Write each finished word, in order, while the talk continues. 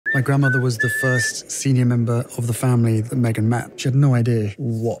My grandmother was the first senior member of the family that Meghan met. She had no idea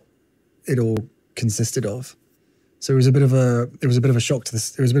what it all consisted of. So it was a bit of a shock to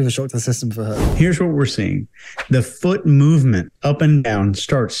this. It was a bit of a shock to the system for her. Here's what we're seeing. The foot movement up and down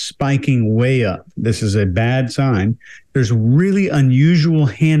starts spiking way up. This is a bad sign. There's really unusual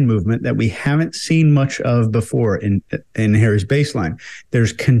hand movement that we haven't seen much of before in Harry's baseline.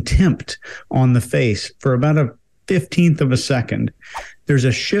 There's contempt on the face for about a 15th of a second. There's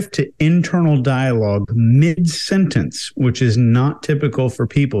a shift to internal dialogue mid-sentence, which is not typical for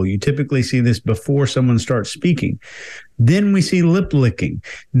people. You typically see this before someone starts speaking. Then we see lip licking.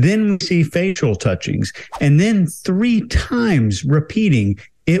 Then we see facial touchings. And then 3 times repeating,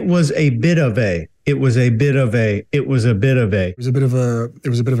 it was a bit of a, it was a bit of a, it was a bit of a. It was a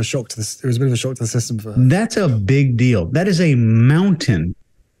bit of a shock to this. It was a bit of a shock to the system for her. That's a big deal. That is a mountain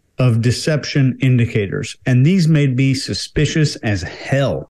of deception indicators, and these made me suspicious as hell.